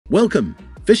Welcome,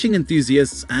 fishing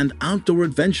enthusiasts and outdoor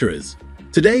adventurers.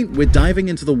 Today, we're diving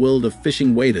into the world of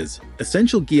fishing waders,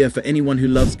 essential gear for anyone who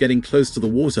loves getting close to the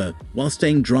water while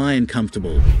staying dry and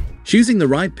comfortable. Choosing the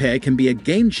right pair can be a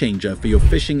game changer for your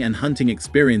fishing and hunting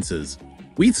experiences.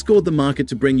 We've scored the market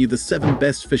to bring you the 7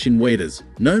 best fishing waders,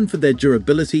 known for their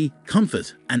durability,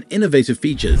 comfort, and innovative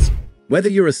features. Whether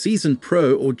you're a seasoned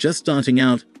pro or just starting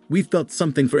out, we've got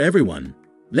something for everyone.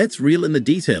 Let's reel in the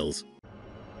details.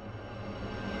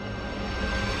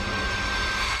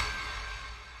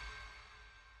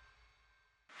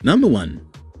 Number 1.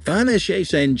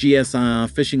 Unbeatable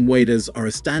GSIR fishing waders are a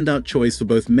standout choice for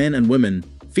both men and women,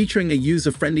 featuring a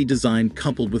user-friendly design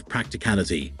coupled with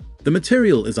practicality. The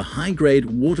material is a high-grade,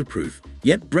 waterproof,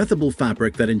 yet breathable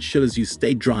fabric that ensures you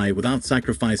stay dry without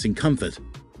sacrificing comfort.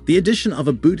 The addition of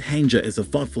a boot hanger is a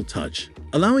thoughtful touch,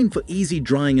 allowing for easy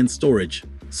drying and storage,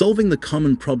 solving the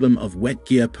common problem of wet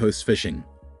gear post-fishing.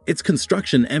 Its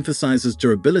construction emphasizes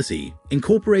durability,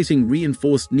 incorporating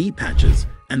reinforced knee patches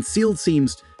and sealed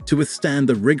seams to withstand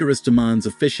the rigorous demands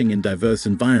of fishing in diverse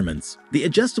environments. The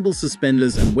adjustable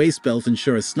suspenders and waist belt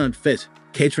ensure a snug fit,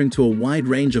 catering to a wide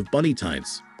range of body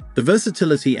types. The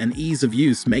versatility and ease of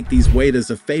use make these waders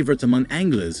a favorite among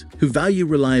anglers who value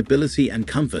reliability and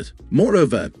comfort.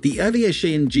 Moreover, the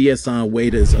Unbeatable GSIR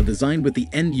waders are designed with the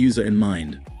end user in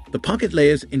mind. The pocket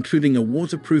layout, including a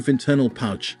waterproof internal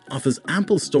pouch, offers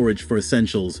ample storage for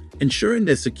essentials, ensuring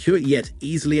they're secure yet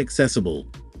easily accessible.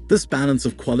 This balance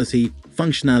of quality,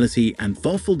 functionality, and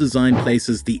thoughtful design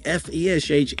places the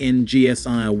Unbeatable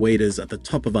GSIR waders at the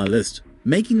top of our list,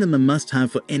 making them a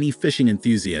must-have for any fishing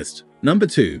enthusiast. Number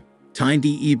 2.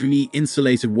 Unbeatable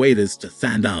insulated waders to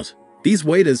stand out. These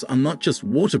waders are not just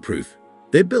waterproof.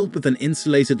 They're built with an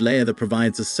insulated layer that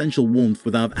provides essential warmth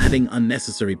without adding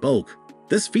unnecessary bulk.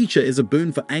 This feature is a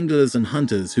boon for anglers and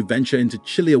hunters who venture into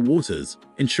chillier waters,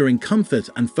 ensuring comfort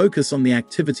and focus on the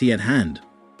activity at hand.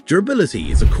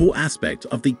 Durability is a core aspect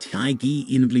of the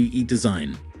Unbeatable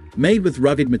design. Made with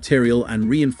rugged material and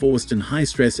reinforced in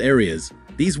high-stress areas,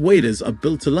 these waders are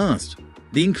built to last.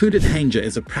 The included hanger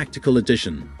is a practical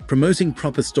addition, promoting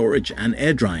proper storage and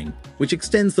air drying, which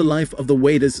extends the life of the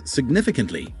waders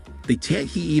significantly. The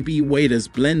Unbeatable waders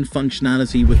blend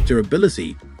functionality with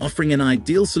durability, offering an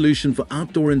ideal solution for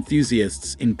outdoor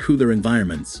enthusiasts in cooler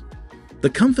environments. The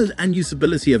comfort and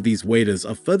usability of these waders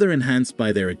are further enhanced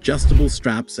by their adjustable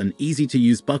straps and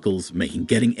easy-to-use buckles, making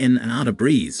getting in and out a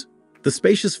breeze. The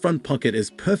spacious front pocket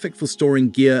is perfect for storing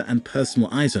gear and personal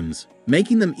items,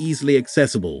 making them easily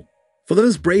accessible. For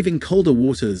those braving colder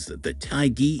waters, the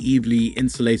Unbeatable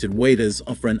insulated waders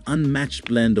offer an unmatched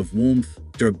blend of warmth,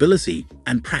 durability,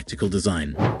 and practical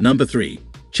design. Number 3.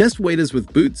 Chest waders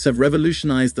with boots have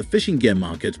revolutionized the fishing gear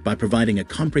market by providing a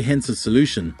comprehensive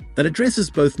solution that addresses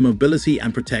both mobility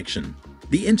and protection.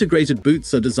 The integrated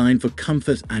boots are designed for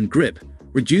comfort and grip,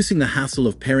 reducing the hassle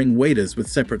of pairing waders with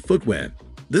separate footwear.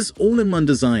 This all-in-one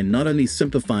design not only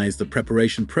simplifies the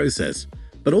preparation process,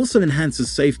 but also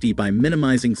enhances safety by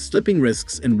minimizing slipping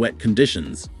risks in wet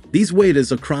conditions. These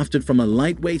waders are crafted from a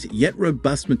lightweight yet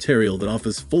robust material that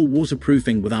offers full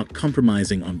waterproofing without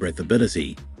compromising on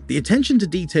breathability. The attention to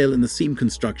detail in the seam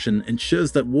construction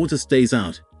ensures that water stays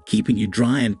out, keeping you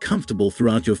dry and comfortable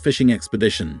throughout your fishing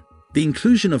expedition. The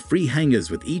inclusion of free hangers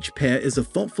with each pair is a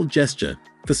thoughtful gesture,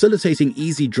 facilitating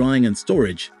easy drying and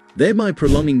storage, thereby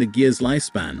prolonging the gear's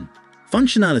lifespan.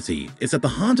 Functionality is at the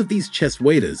heart of these chest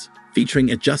waders,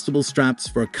 featuring adjustable straps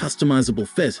for a customizable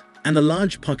fit and a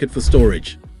large pocket for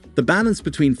storage. The balance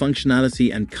between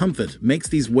functionality and comfort makes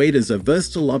these waders a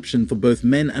versatile option for both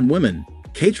men and women,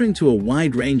 catering to a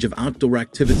wide range of outdoor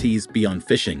activities beyond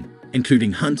fishing,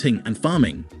 including hunting and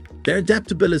farming. Their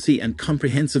adaptability and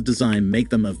comprehensive design make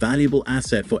them a valuable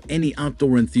asset for any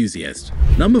outdoor enthusiast.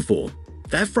 Number 4.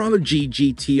 Unbeatable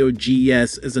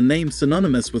is a name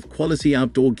synonymous with quality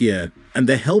outdoor gear, and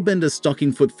the Hellbender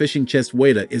Stocking Foot Fishing Chest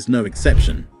Wader is no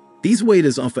exception. These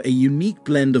waders offer a unique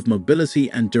blend of mobility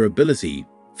and durability,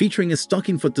 featuring a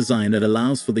stocking foot design that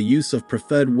allows for the use of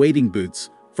preferred wading boots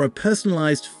for a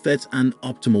personalized fit and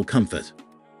optimal comfort.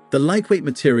 The lightweight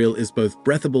material is both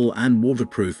breathable and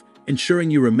waterproof,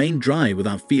 ensuring you remain dry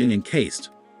without feeling encased.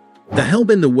 The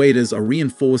Hellbender waders are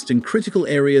reinforced in critical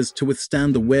areas to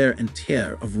withstand the wear and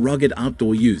tear of rugged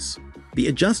outdoor use. The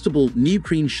adjustable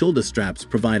neoprene shoulder straps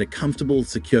provide a comfortable,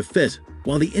 secure fit,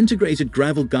 while the integrated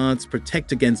gravel guards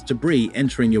protect against debris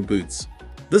entering your boots.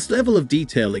 This level of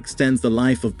detail extends the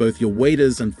life of both your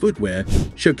waders and footwear,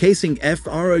 showcasing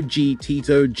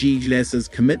Unbeatable's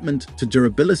commitment to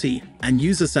durability and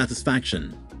user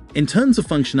satisfaction. In terms of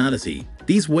functionality,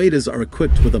 these waders are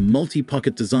equipped with a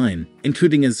multi-pocket design,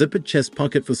 including a zippered chest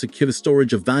pocket for secure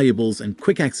storage of valuables and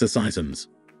quick access items.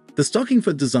 The stocking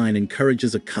foot design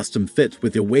encourages a custom fit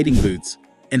with your wading boots,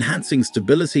 enhancing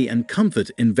stability and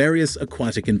comfort in various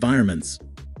aquatic environments.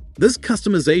 This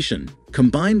customization,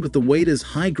 combined with the wader's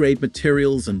high-grade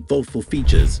materials and thoughtful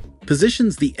features,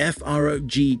 positions the FROGTOGGS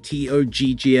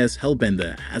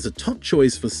Hellbender as a top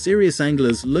choice for serious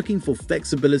anglers looking for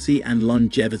flexibility and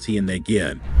longevity in their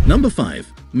gear. Number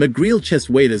 5. McGreal chest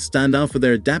waders stand out for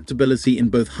their adaptability in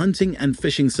both hunting and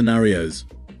fishing scenarios.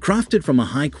 Crafted from a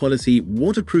high-quality,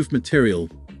 waterproof material,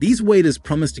 these waders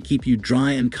promise to keep you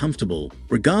dry and comfortable,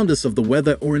 regardless of the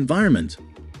weather or environment.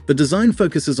 The design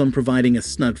focuses on providing a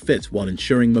snug fit while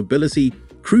ensuring mobility,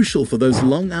 crucial for those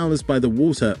long hours by the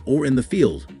water or in the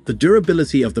field. The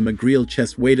durability of the McGreal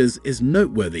chest waders is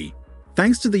noteworthy.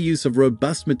 Thanks to the use of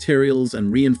robust materials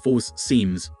and reinforced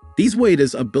seams, these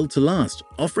waders are built to last,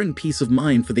 offering peace of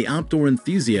mind for the outdoor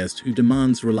enthusiast who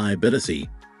demands reliability.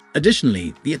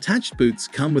 Additionally, the attached boots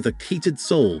come with a cleated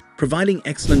sole, providing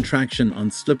excellent traction on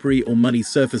slippery or muddy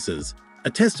surfaces, a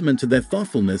testament to their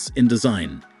thoughtfulness in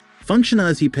design.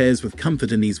 Functionality pairs with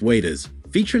comfort in these waders,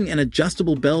 featuring an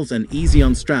adjustable belt and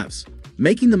easy-on straps,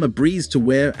 making them a breeze to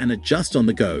wear and adjust on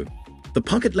the go. The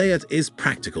pocket layout is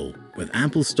practical, with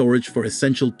ample storage for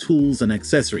essential tools and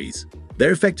accessories.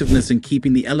 Their effectiveness in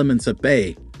keeping the elements at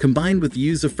bay, combined with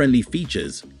user-friendly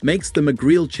features, makes the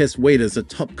McGreal chest waders a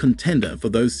top contender for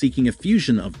those seeking a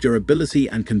fusion of durability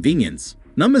and convenience.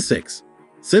 Number 6.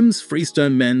 Simms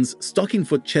Freestone Men's Stocking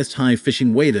Foot Chest-High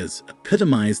Fishing Waders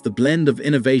epitomize the blend of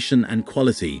innovation and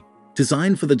quality.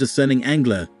 Designed for the discerning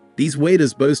angler, these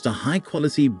waders boast a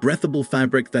high-quality, breathable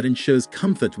fabric that ensures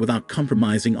comfort without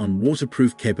compromising on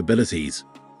waterproof capabilities.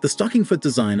 The stocking foot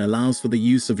design allows for the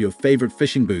use of your favorite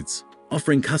fishing boots,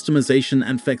 offering customization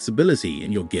and flexibility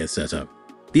in your gear setup.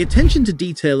 The attention to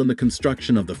detail in the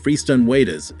construction of the Freestone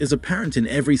waders is apparent in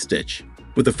every stitch.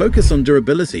 With a focus on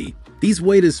durability, these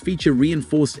waders feature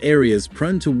reinforced areas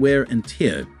prone to wear and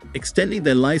tear, extending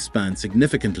their lifespan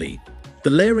significantly. The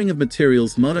layering of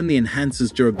materials not only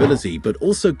enhances durability but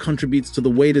also contributes to the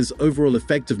wader's overall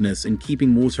effectiveness in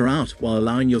keeping water out while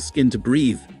allowing your skin to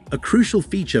breathe, a crucial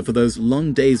feature for those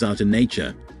long days out in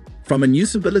nature. From a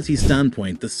usability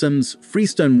standpoint, the Simms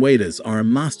Freestone waders are a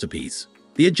masterpiece.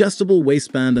 The adjustable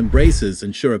waistband and braces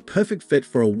ensure a perfect fit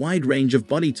for a wide range of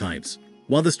body types,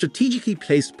 while the strategically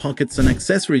placed pockets and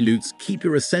accessory loops keep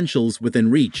your essentials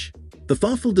within reach. The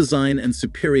thoughtful design and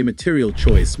superior material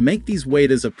choice make these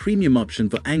waders a premium option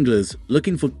for anglers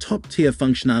looking for top-tier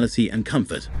functionality and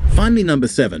comfort. Finally, number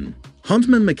 7.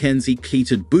 Huntsman Mackenzie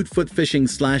Cleated Bootfoot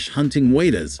Fishing/Hunting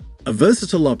Waders, a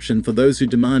versatile option for those who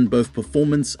demand both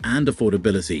performance and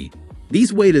affordability.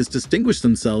 These waders distinguish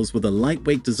themselves with a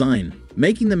lightweight design,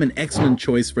 making them an excellent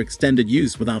choice for extended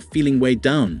use without feeling weighed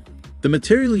down. The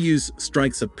material used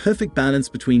strikes a perfect balance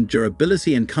between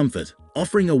durability and comfort,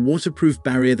 offering a waterproof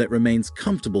barrier that remains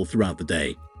comfortable throughout the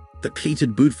day. The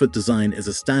cleated bootfoot design is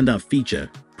a standout feature,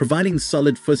 providing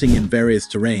solid footing in various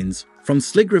terrains, from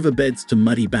slick riverbeds to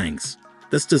muddy banks.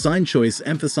 This design choice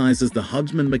emphasizes the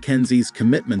Huntsman Mackenzie's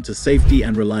commitment to safety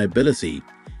and reliability,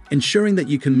 ensuring that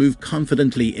you can move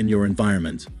confidently in your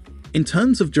environment. In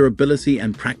terms of durability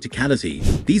and practicality,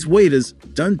 these waders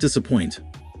don't disappoint.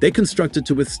 They're constructed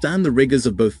to withstand the rigors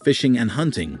of both fishing and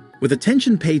hunting, with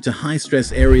attention paid to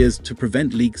high-stress areas to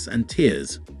prevent leaks and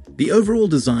tears. The overall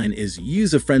design is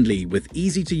user-friendly with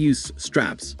easy-to-use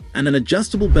straps and an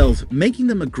adjustable belt, making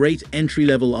them a great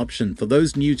entry-level option for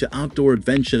those new to outdoor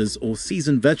adventures or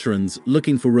seasoned veterans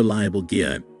looking for reliable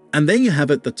gear. And there you have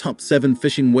it, the top 7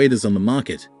 fishing waders on the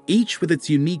market, each with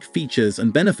its unique features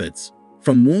and benefits.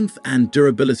 From warmth and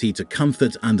durability to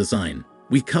comfort and design,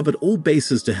 we've covered all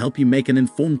bases to help you make an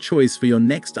informed choice for your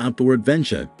next outdoor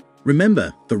adventure.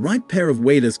 Remember, the right pair of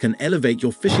waders can elevate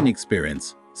your fishing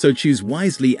experience, so choose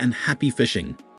wisely and happy fishing.